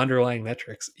by underlying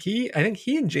metrics. I think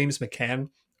he and James McCann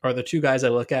are the 2 guys I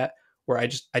look at where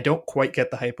I don't quite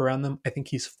get the hype around them. I think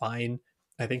he's fine.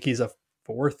 I think he's a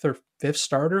 4th or 5th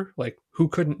starter. Like, who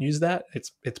couldn't use that?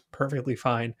 It's perfectly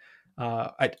fine.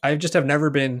 I just have never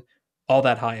been all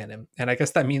that high on him, and I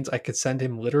guess that means I could send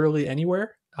him literally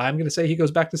anywhere. I'm going to say he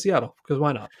goes back to Seattle because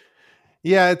why not?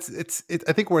 Yeah, it's.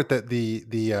 I think we're at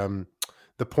the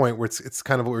point where it's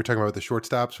kind of what we were talking about with the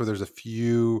shortstops, where there's a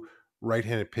few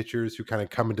right-handed pitchers who kind of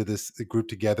come into this group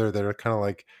together that are kind of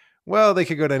like, well, they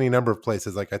could go to any number of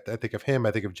places. Like I think of him,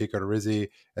 I think of Jake Odorizzi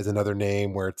as another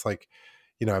name where it's like,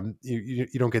 you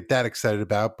don't get that excited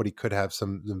about, but he could have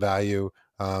some value.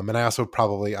 And I also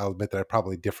I'll admit that I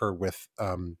probably differ with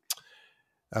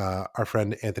our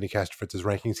friend Anthony Castrovitz's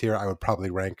rankings here. I would probably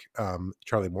rank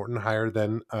Charlie Morton higher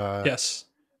than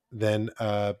Taijuan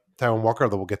Walker,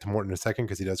 although we'll get to Morton in a second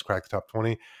because he does crack the top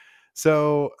 20.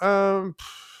 So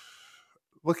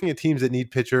looking at teams that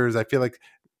need pitchers, I feel like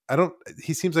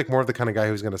he seems like more of the kind of guy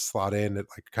who's going to slot in at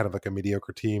like kind of like a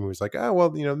mediocre team who's like, oh,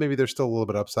 well, maybe there's still a little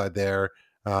bit upside there.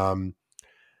 Taijuan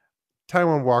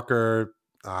Walker,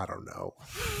 I don't know.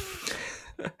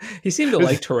 He seemed to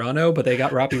like Toronto, but they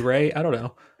got Robbie Ray. I don't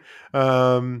know.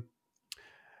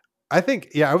 I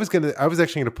think, I was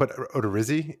actually gonna put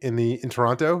Odorizzi in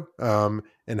Toronto,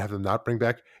 and have them not bring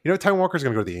back. Taijuan Walker's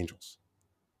gonna go to the Angels.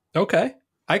 Okay,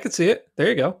 I could see it. There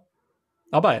you go.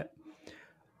 I'll buy it.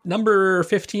 Number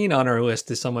 15 on our list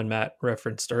is someone Matt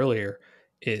referenced earlier.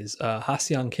 Is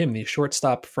Ha-Seong Kim, the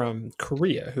shortstop from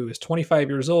Korea, who is 25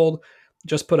 years old.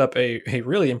 Just put up a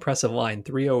really impressive line,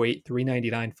 308,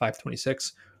 399,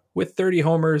 526 with 30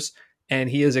 homers. And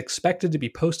he is expected to be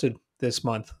posted this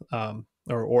month, or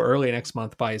early next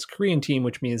month by his Korean team,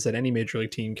 which means that any major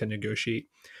league team can negotiate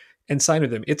and sign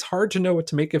with him. It's hard to know what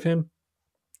to make of him.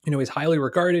 He's highly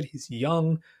regarded. He's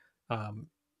young.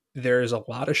 There's a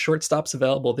lot of shortstops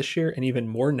available this year and even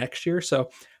more next year. So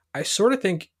I sort of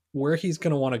think where he's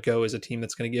going to want to go is a team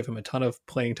that's going to give him a ton of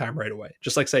playing time right away.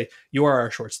 Just like say, you are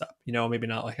our shortstop, maybe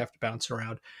not like have to bounce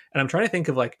around. And I'm trying to think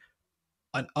of like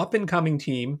an up and coming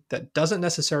team that doesn't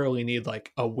necessarily need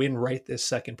like a win right this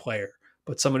second player,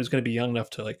 but someone who's going to be young enough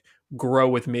to like grow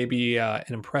with maybe an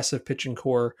impressive pitching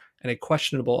core and a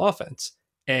questionable offense.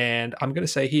 And I'm going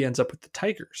to say he ends up with the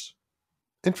Tigers.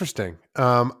 Interesting.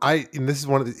 This is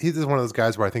one of those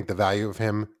guys where I think the value of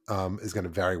him is going to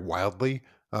vary wildly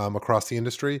across the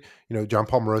industry. John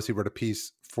Paul Morosi wrote a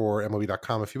piece for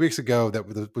MLB.com a few weeks ago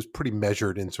that was pretty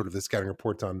measured in sort of the scouting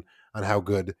reports on how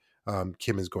good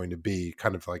Kim is going to be,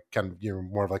 kind of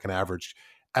more of like an average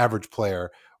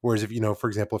player. Whereas if for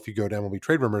example, if you go to MLB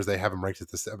Trade Rumors, they have him ranked as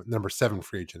the number 7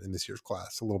 free agent in this year's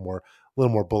class, a little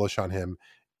more bullish on him.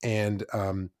 And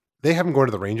they have him going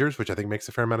to the Rangers, which I think makes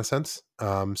a fair amount of sense.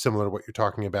 Similar to what you're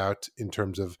talking about in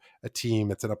terms of a team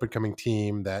that's an up and coming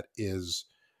team that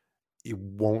it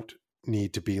won't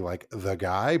need to be like the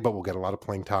guy, but will get a lot of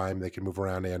playing time. They can move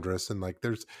around Andrus, and like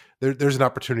there's an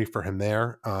opportunity for him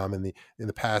there. In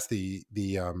the past, the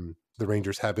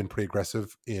Rangers have been pretty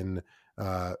aggressive in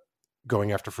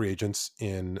going after free agents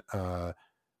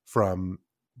from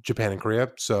Japan and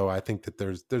Korea. So I think that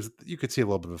there's you could see a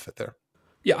little bit of a fit there.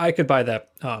 Yeah, I could buy that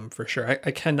for sure.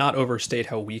 I cannot overstate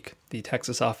how weak the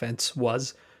Texas offense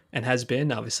was and has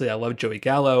been. Obviously, I love Joey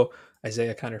Gallo.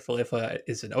 Isaiah Kiner-Falefa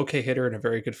is an okay hitter and a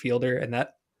very good fielder, and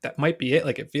that might be it.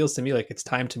 Like, it feels to me like it's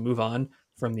time to move on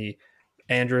from the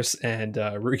Andrus and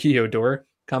Rookie Odor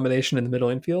combination in the middle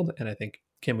infield, and I think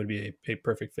Kim would be a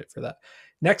perfect fit for that.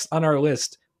 Next on our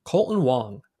list, Colton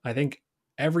Wong. I think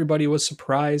everybody was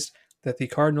surprised that the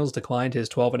Cardinals declined his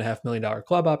 $12.5 million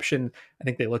club option. I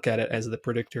think they look at it as the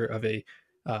predictor of a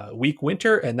weak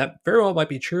winter, and that very well might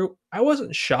be true. I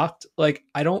wasn't shocked. Like,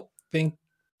 I don't think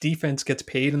defense gets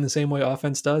paid in the same way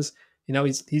offense does.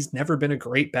 He's never been a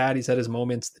great bat. He's had his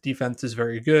moments. The defense is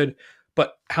very good,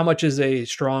 but how much is a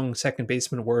strong second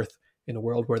baseman worth in a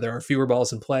world where there are fewer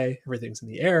balls in play, everything's in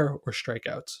the air, or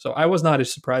strikeouts? So I was not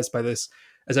as surprised by this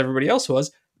as everybody else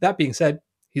was. That being said,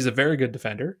 he's a very good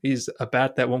defender. He's a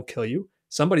bat that won't kill you.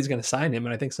 Somebody's going to sign him,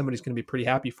 and I think somebody's going to be pretty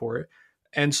happy for it.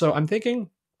 And so I'm thinking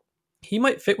he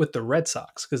might fit with the Red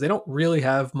Sox because they don't really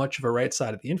have much of a right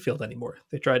side of the infield anymore.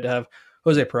 They tried to have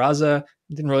Jose Peraza,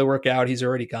 didn't really work out. He's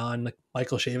already gone. Like,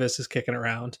 Michael Chavis is kicking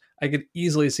around. I could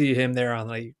easily see him there on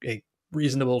like a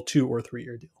reasonable 2 or 3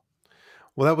 year deal.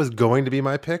 Well, that was going to be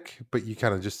my pick, but you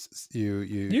kind of just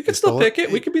you can still pick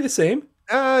it. We could be the same.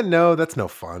 No, that's no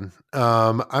fun.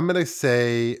 I'm gonna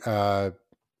say the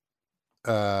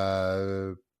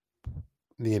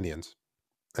Indians.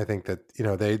 I think that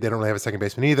they don't really have a second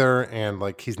baseman either, and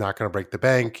like he's not going to break the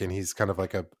bank, and he's kind of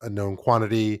like a known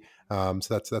quantity. So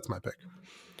that's my pick.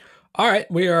 All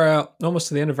right, we are almost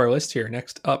to the end of our list here.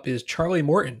 Next up is Charlie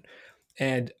Morton,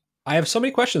 and I have so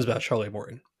many questions about Charlie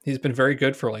Morton. He's been very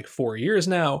good for like 4 years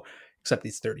now, except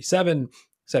he's 37.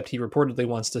 Except he reportedly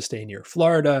wants to stay near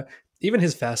Florida. Even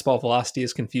his fastball velocity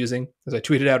is confusing. As I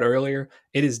tweeted out earlier,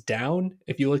 it is down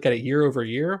if you look at it year over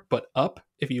year, but up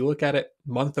if you look at it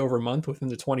month over month within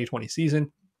the 2020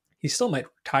 season. He still might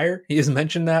retire. He has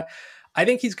mentioned that. I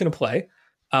think he's going to play.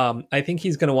 I think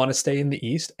he's going to want to stay in the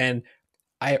East. And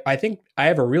I think I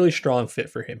have a really strong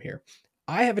fit for him here.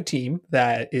 I have a team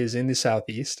that is in the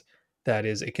Southeast that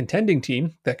is a contending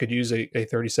team that could use a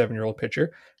 37-year-old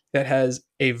pitcher that has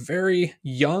a very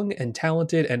young and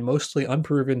talented and mostly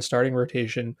unproven starting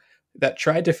rotation that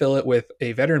tried to fill it with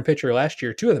a veteran pitcher last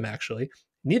year, 2 of them actually.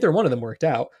 Neither one of them worked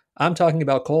out. I'm talking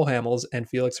about Cole Hamels and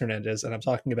Felix Hernandez, and I'm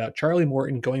talking about Charlie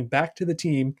Morton going back to the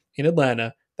team in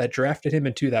Atlanta that drafted him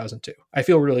in 2002. I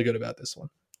feel really good about this one.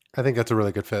 I think that's a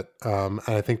really good fit. And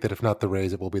I think that if not the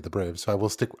Rays, it will be the Braves. So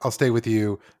I'll stay with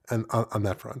you on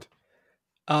that front.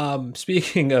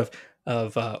 Speaking of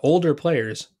older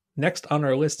players, next on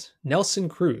our list, Nelson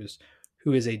Cruz,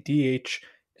 who is a DH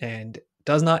and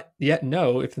does not yet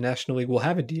know if the National League will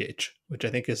have a DH, which I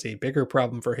think is a bigger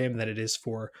problem for him than it is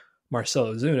for Marcell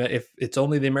Ozuna. If it's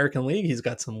only the American League, he's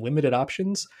got some limited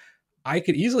options. I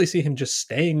could easily see him just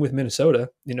staying with Minnesota.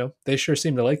 They sure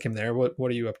seem to like him there. What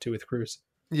are you up to with Cruz?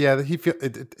 Yeah,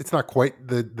 it's not quite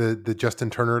the Justin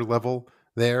Turner level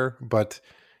there, but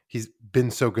he's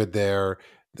been so good there.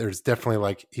 There's definitely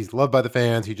like, he's loved by the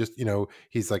fans. He just,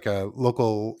 he's like a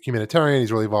local humanitarian.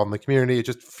 He's really involved in the community. It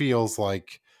just feels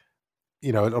like,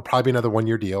 it'll probably be another 1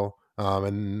 year deal.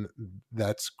 And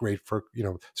that's great for,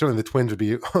 certainly the Twins would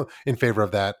be in favor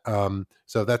of that.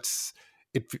 So that's,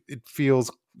 it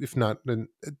feels, if not,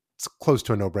 it's close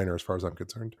to a no-brainer as far as I'm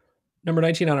concerned. Number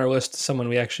 19 on our list, someone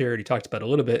we actually already talked about a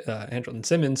little bit, Andrelton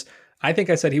Simmons. I think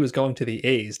I said he was going to the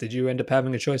A's. Did you end up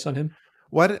having a choice on him?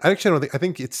 Well, I actually don't think. I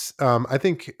think it's. I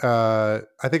think I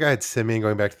had Semien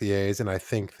going back to the A's, and I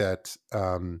think that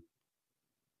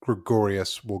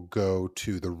Gregorius will go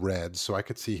to the Reds. So I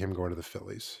could see him going to the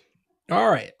Phillies. All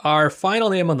right, our final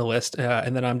name on the list,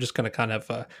 and then I'm just going to kind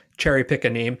of cherry pick a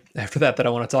name after that I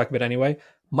want to talk about anyway.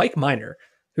 Mike Minor,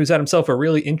 who's had himself a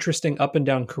really interesting up and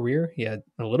down career. He had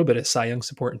a little bit of Cy Young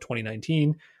support in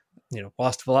 2019.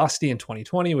 Lost velocity in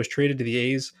 2020. Was traded to the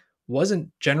A's. Wasn't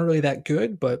generally that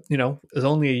good, but is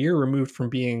only a year removed from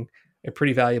being a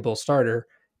pretty valuable starter.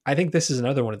 I think this is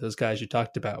another one of those guys you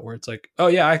talked about where it's like, oh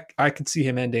yeah, I could see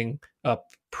him ending up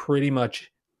pretty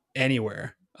much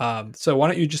anywhere. So why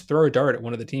don't you just throw a dart at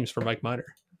one of the teams for Mike Minor?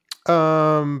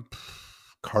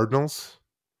 Cardinals,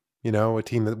 a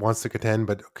team that wants to contend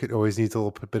but always needs a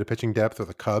little bit of pitching depth, or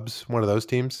the Cubs, one of those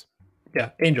teams. Yeah,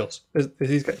 Angels.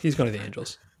 He's going to the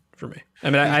Angels for me. I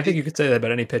mean, I think you could say that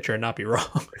about any pitcher and not be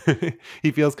wrong.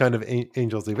 He feels kind of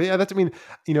Angels-y, but yeah, that's,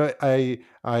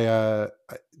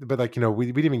 but like, we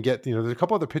didn't even get, there's a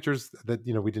couple other pitchers that,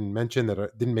 we didn't mention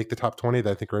that didn't make the top 20 that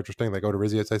I think are interesting, like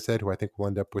Odorizzi, as I said, who I think will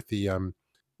end up with the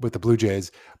Blue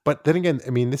Jays. But then again,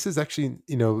 I mean, this is actually,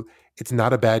 it's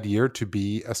not a bad year to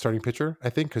be a starting pitcher,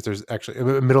 I think, because there's actually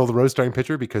a middle of the road starting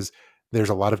pitcher, because there's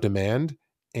a lot of demand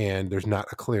and there's not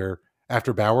a clear,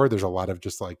 after Bauer, there's a lot of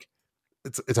just like,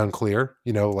 it's unclear,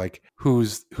 like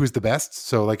who's the best.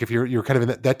 So like if you're kind of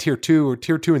in that tier 2 or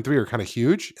tier 2 and 3 are kind of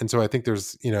huge. And so I think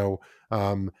there's,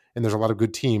 and there's a lot of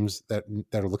good teams that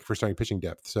are looking for starting pitching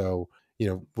depth. So,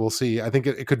 we'll see. I think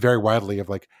it could vary widely of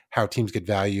like how teams get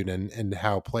valued and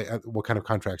how what kind of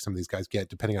contracts some of these guys get,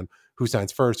 depending on who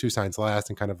signs first, who signs last,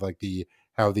 and kind of like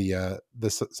how the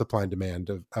supply and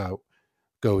demand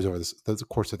goes over the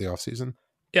course of the offseason.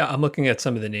 Yeah, I'm looking at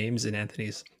some of the names in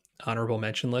Anthony's honorable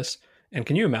mention list. And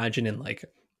can you imagine in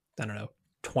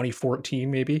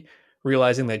 2014 maybe,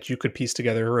 realizing that you could piece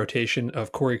together a rotation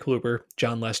of Corey Kluber,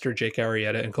 John Lester, Jake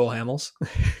Arrieta, and Cole Hamels?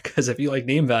 Because if you like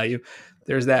name value,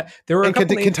 there's that. There were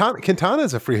Quintana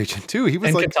is a free agent too. He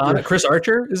was Quintana, Chris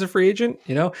Archer is a free agent.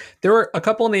 There were a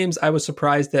couple of names I was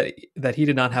surprised that he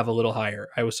did not have a little higher.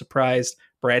 I was surprised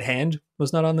Brad Hand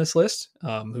was not on this list,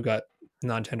 who got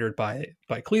non-tendered by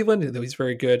Cleveland, though he's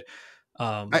very good.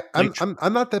 I'm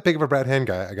not that big of a Brad Hand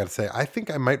guy, I got to say. I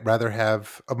think I might rather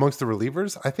have, amongst the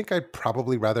relievers, I think I'd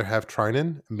probably rather have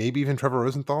Trinan, maybe even Trevor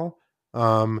Rosenthal.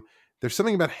 There's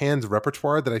something about Hand's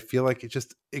repertoire that I feel like it's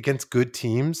just against good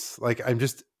teams. Like when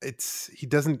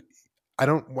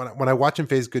I watch him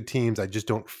face good teams, I just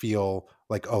don't feel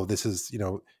like, oh, this is,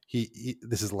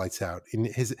 this is lights out. And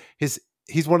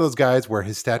he's one of those guys where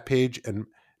his stat page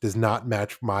does not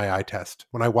match my eye test.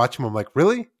 When I watch him, I'm like,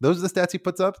 really? Those are the stats he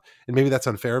puts up? And maybe that's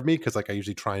unfair of me because like I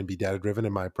usually try and be data driven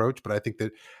in my approach, but I think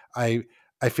that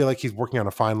I feel like he's working on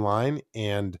a fine line,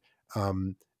 and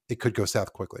it could go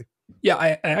south quickly.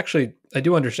 Yeah, I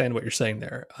do understand what you're saying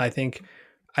there. I think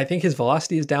his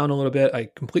velocity is down a little bit. I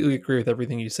completely agree with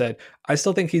everything you said. I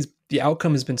still think the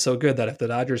outcome has been so good that if the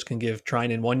Dodgers can give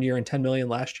Trinan 1 year and $10 million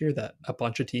last year, that a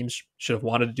bunch of teams should have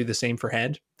wanted to do the same for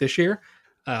Hand this year.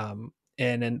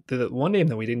 And then the one name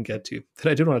that we didn't get to that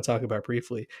I did want to talk about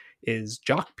briefly is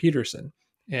Jock Peterson.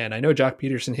 And I know Jock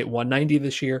Peterson hit 190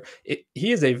 this year.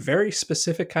 He is a very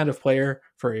specific kind of player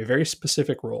for a very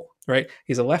specific role, right?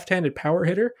 He's a left-handed power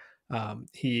hitter.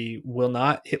 He will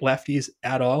not hit lefties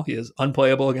at all. He is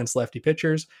unplayable against lefty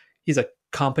pitchers. He's a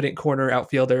competent corner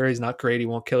outfielder. He's not great. He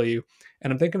won't kill you.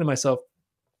 And I'm thinking to myself,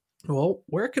 well,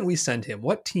 where can we send him?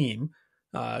 What team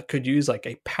could use like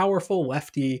a powerful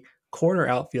lefty corner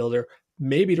outfielder,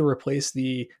 maybe to replace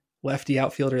the lefty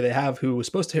outfielder they have who was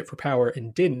supposed to hit for power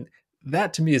and didn't?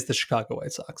 That to me is the Chicago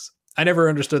White Sox. I never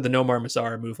understood the Nomar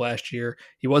Mazara move last year.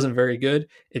 He wasn't very good.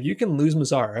 If you can lose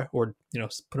Mazara or,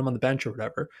 put him on the bench or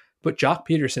whatever, put Jock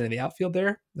Peterson in the outfield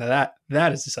there, that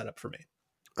is the setup for me.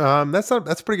 That's a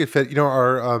pretty good fit.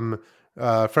 Our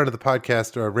friend of the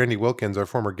podcast, Randy Wilkins, our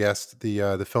former guest, the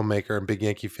filmmaker and big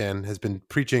Yankee fan, has been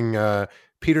preaching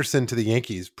Peterson to the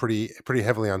Yankees pretty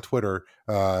heavily on Twitter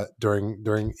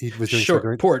during he was doing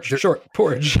short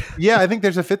porch. Yeah, I think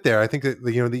there's a fit there. I think that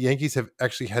the Yankees have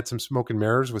actually had some smoke and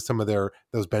mirrors with some of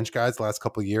those bench guys the last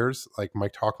couple of years, like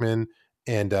Mike Tauchman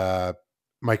and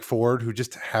Mike Ford, who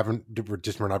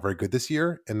were not very good this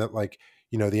year, and that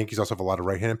the Yankees also have a lot of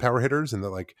right-handed power hitters, and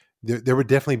that there would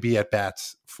definitely be at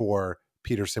bats for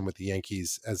Peterson with the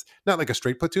Yankees as not like a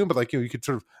straight platoon, but you could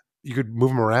sort of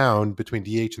move him around between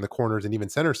DH and the corners and even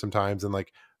center sometimes, and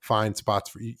like find spots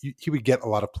for he would get a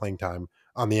lot of playing time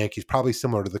on the Yankees, probably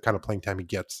similar to the kind of playing time he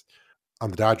gets on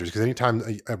the Dodgers, because anytime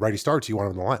a righty starts, you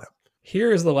want him in the lineup.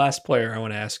 Here is the last player I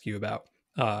want to ask you about.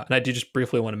 And I do just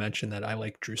briefly want to mention that I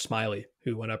like Drew Smyly,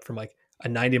 who went up from like a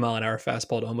 90-mile-an-hour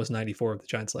fastball to almost 94 with the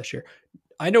Giants last year.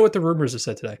 I know what the rumors have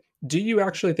said today. Do you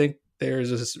actually think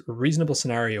there's this reasonable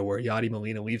scenario where Yadi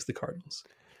Molina leaves the Cardinals?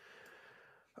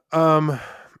 I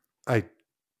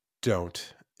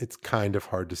don't. It's kind of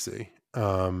hard to see.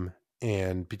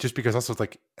 And just because also it's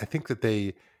like, I think that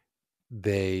they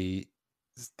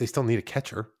still need a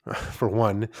catcher for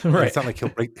one. Right. It's not like he'll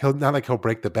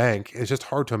break the bank. It's just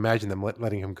hard to imagine them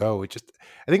letting him go. I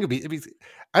think it'd be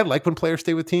I like when players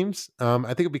stay with teams. I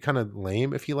think it'd be kind of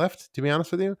lame if he left, to be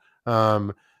honest with you.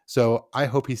 So I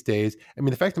hope he stays. I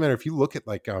mean, the fact of the matter, if you look at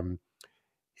like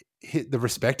the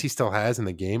respect he still has in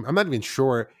the game, I'm not even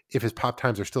sure if his pop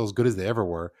times are still as good as they ever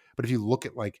were. But if you look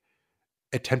at like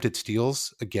attempted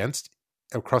steals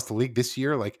across the league this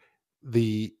year, like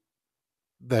the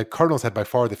Cardinals had by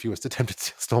far the fewest attempted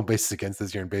stolen bases against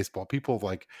this year in baseball. People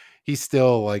like he's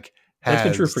still like that's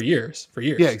been true for years.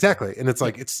 Yeah, exactly. And it's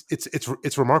like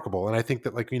it's remarkable. And I think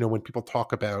that like when people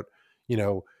talk about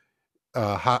Yadi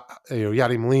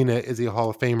Molina, is he a Hall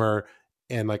of Famer?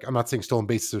 And like I'm not saying stolen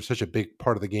bases are such a big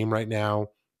part of the game right now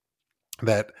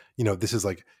that this is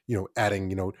like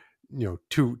adding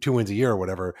two wins a year or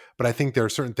whatever. But I think there are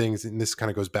certain things, and this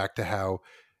kind of goes back to how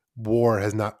WAR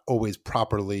has not always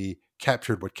properly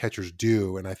captured what catchers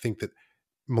do, and I think that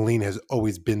Molina has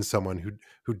always been someone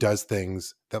who does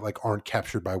things that like aren't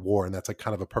captured by WAR, and that's like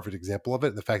kind of a perfect example of it.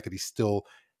 And the fact that he still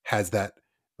has that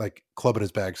like club in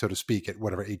his bag, so to speak, at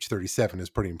whatever age 37 is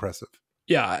pretty impressive.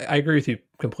 Yeah, I agree with you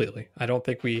completely. I don't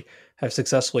think we have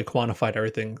successfully quantified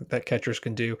everything that catchers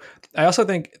can do. I also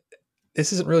think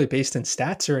this isn't really based in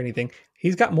stats or anything.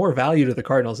 He's got more value to the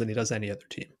Cardinals than he does any other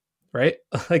team, right?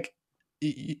 Like,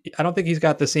 I don't think he's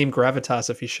got the same gravitas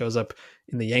if he shows up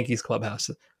in the Yankees clubhouse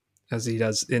as he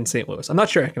does in St. Louis. I'm not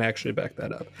sure I can actually back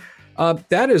that up.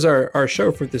 That is our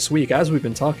show for this week. As we've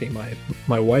been talking,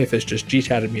 my wife has just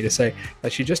G-chatted me to say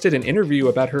that she just did an interview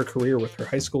about her career with her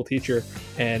high school teacher,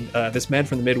 and this man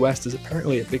from the Midwest is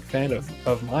apparently a big fan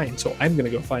of mine, so I'm going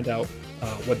to go find out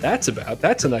what that's about.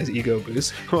 That's a nice ego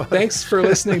boost. Thanks for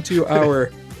listening to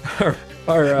our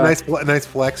nice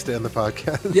flex to end the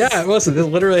podcast. Yeah, listen, this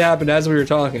literally happened as we were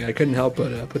talking. I couldn't help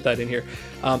but put that in here.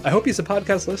 I hope he's a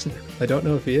podcast listener. I don't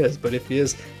know if he is, but if he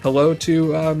is, hello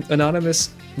to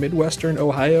anonymous Midwestern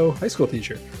Ohio high school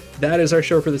teacher. That is our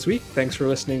show for this week. Thanks for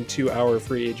listening to our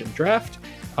free agent draft,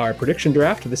 our prediction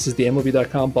draft. This is the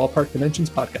MLB.com Ballpark Dimensions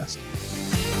podcast.